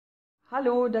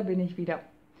Hallo, da bin ich wieder.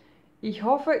 Ich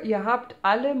hoffe, ihr habt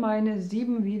alle meine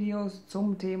 7 Videos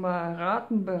zum Thema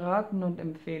Raten, Beraten und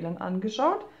Empfehlen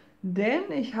angeschaut, denn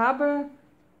ich habe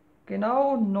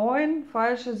genau 9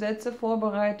 falsche Sätze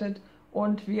vorbereitet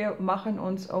und wir machen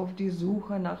uns auf die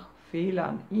Suche nach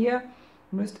Fehlern. Ihr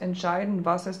müsst entscheiden,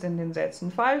 was ist in den Sätzen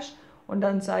falsch und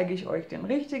dann zeige ich euch den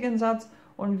richtigen Satz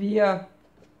und wir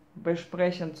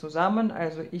besprechen zusammen,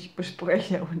 also ich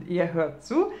bespreche und ihr hört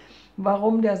zu,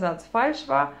 warum der Satz falsch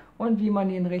war und wie man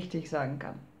ihn richtig sagen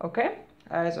kann. Okay?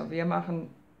 Also wir machen,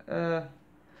 sage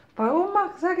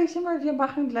ich immer, wir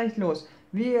machen gleich los?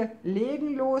 Wir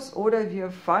legen los oder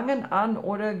wir fangen an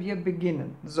oder wir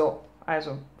beginnen. So,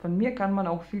 also von mir kann man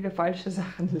auch viele falsche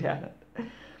Sachen lernen.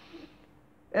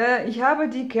 Ich habe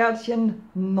die Kärtchen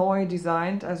neu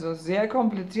designt, also sehr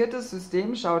kompliziertes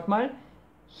System. Schaut mal,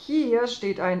 hier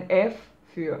steht ein F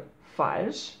für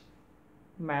falsch,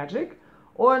 Magic.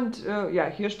 Und ja,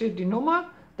 hier steht die Nummer,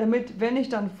 damit, wenn ich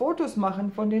dann Fotos mache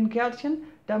von den Kärtchen,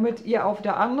 damit ihr auf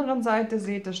der anderen Seite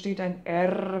seht, da steht ein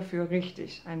R für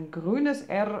richtig. Ein grünes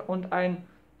R und ein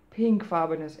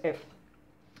pinkfarbenes F.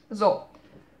 So,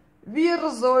 wir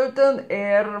sollten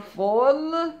R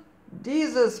von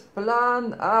dieses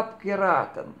Plan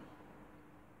abgeraten.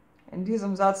 In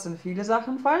diesem Satz sind viele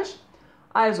Sachen falsch.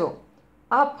 Also,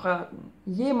 abraten,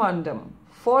 jemandem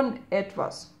von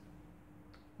etwas.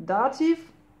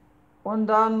 Dativ und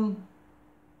dann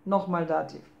nochmal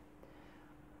Dativ.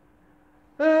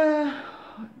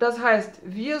 Das heißt,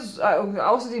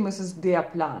 außerdem ist es der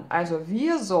Plan. Also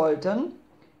wir sollten,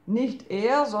 nicht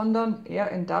er, sondern er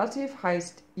in Dativ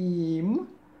heißt ihm,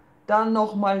 dann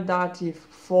nochmal Dativ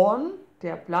von,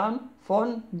 der Plan,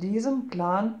 von diesem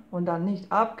Plan und dann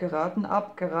nicht abgeraten.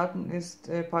 Abgeraten ist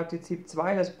Partizip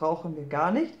 2, das brauchen wir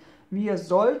gar nicht. Wir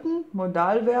sollten,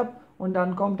 Modalverb, und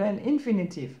dann kommt ein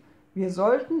Infinitiv. Wir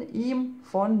sollten ihm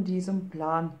von diesem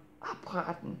Plan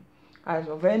abraten.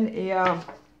 Also wenn er,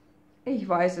 ich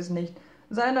weiß es nicht,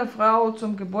 seiner Frau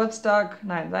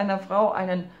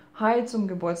einen Hai zum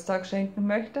Geburtstag schenken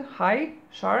möchte, Hai,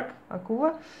 Shark,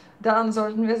 Akua, dann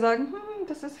sollten wir sagen,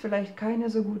 das ist vielleicht keine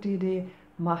so gute Idee,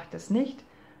 macht es nicht.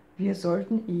 Wir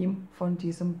sollten ihm von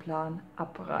diesem Plan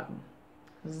abraten.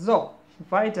 So,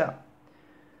 weiter.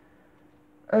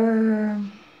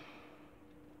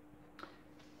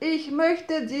 Ich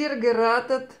möchte dir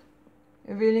geraten,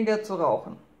 weniger zu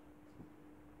rauchen.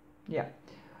 Ja.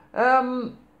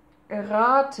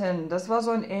 Raten, das war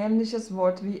so ein ähnliches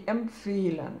Wort wie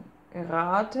empfehlen.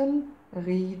 Raten,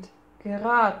 riet,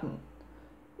 geraten.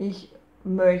 Ich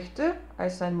möchte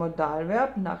als ein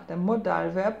Modalverb, nach dem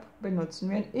Modalverb benutzen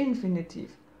wir ein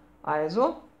Infinitiv.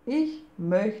 Also, ich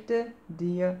möchte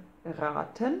dir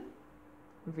raten,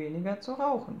 weniger zu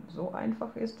rauchen. So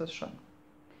einfach ist das schon.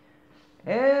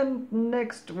 And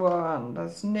next one,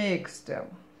 das nächste.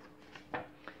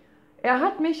 Er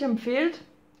hat mich empfehlt,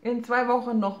 in 2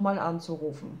 Wochen nochmal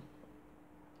anzurufen.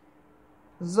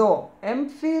 So,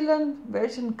 empfehlen,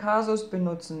 welchen Kasus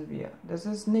benutzen wir? Das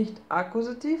ist nicht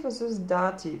Akkusativ, es ist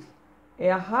Dativ.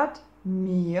 Er hat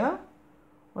mir,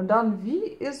 und dann, wie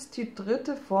ist die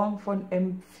dritte Form von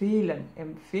empfehlen?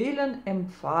 Empfehlen,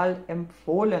 empfahl,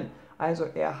 empfohlen. Also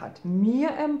er hat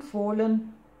mir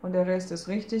empfohlen, und der Rest ist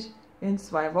richtig, in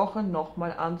 2 Wochen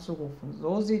nochmal anzurufen.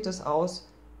 So sieht es aus,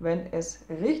 wenn es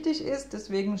richtig ist.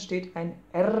 Deswegen steht ein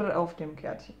R auf dem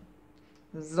Kärtchen.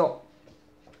 So,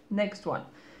 next one.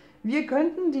 Wir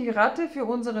könnten die Rate für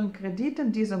unseren Kredit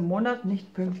in diesem Monat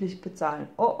nicht pünktlich bezahlen.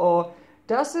 Oh oh,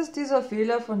 das ist dieser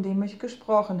Fehler, von dem ich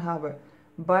gesprochen habe.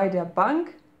 Bei der Bank,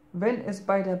 wenn es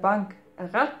bei der Bank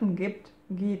Ratten gibt,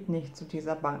 geht nicht zu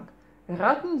dieser Bank.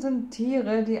 Ratten sind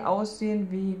Tiere, die aussehen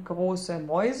wie große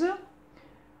Mäuse.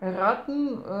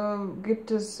 Ratten gibt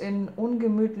es in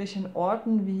ungemütlichen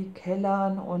Orten wie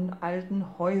Kellern und alten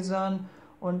Häusern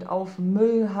und auf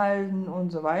Müllhalden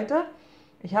und so weiter.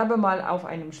 Ich habe mal auf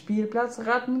einem Spielplatz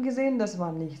Ratten gesehen, das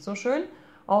war nicht so schön.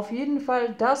 Auf jeden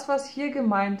Fall, das, was hier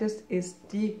gemeint ist,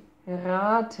 ist die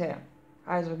Rate.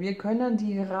 Also wir können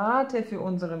die Rate für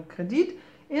unseren Kredit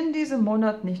in diesem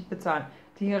Monat nicht bezahlen.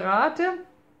 Die Rate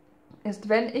ist,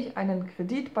 wenn ich einen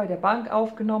Kredit bei der Bank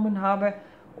aufgenommen habe,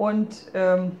 und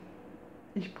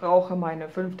ich brauche meine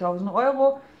 5.000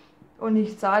 Euro und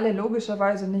ich zahle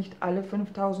logischerweise nicht alle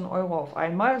 5.000 Euro auf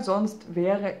einmal, sonst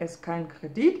wäre es kein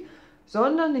Kredit,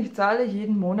 sondern ich zahle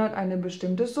jeden Monat eine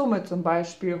bestimmte Summe, zum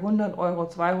Beispiel 100 Euro,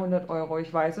 200 Euro,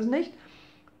 ich weiß es nicht.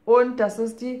 Und das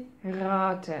ist die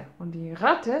Rate. Und die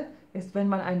Rate ist, wenn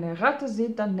man eine Ratte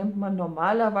sieht, dann nimmt man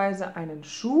normalerweise einen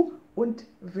Schuh und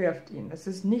wirft ihn. Es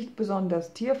ist nicht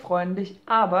besonders tierfreundlich,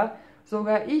 aber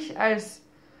sogar ich als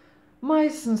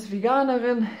meistens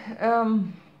Veganerin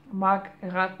mag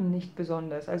Ratten nicht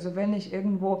besonders. Also wenn ich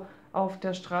irgendwo auf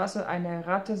der Straße eine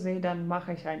Ratte sehe, dann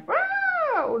mache ich ein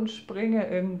und springe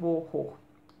irgendwo hoch.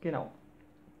 Genau.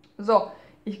 So,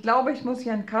 ich glaube, ich muss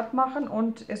hier einen Cut machen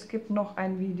und es gibt noch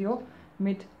ein Video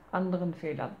mit anderen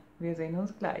Fehlern. Wir sehen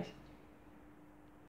uns gleich.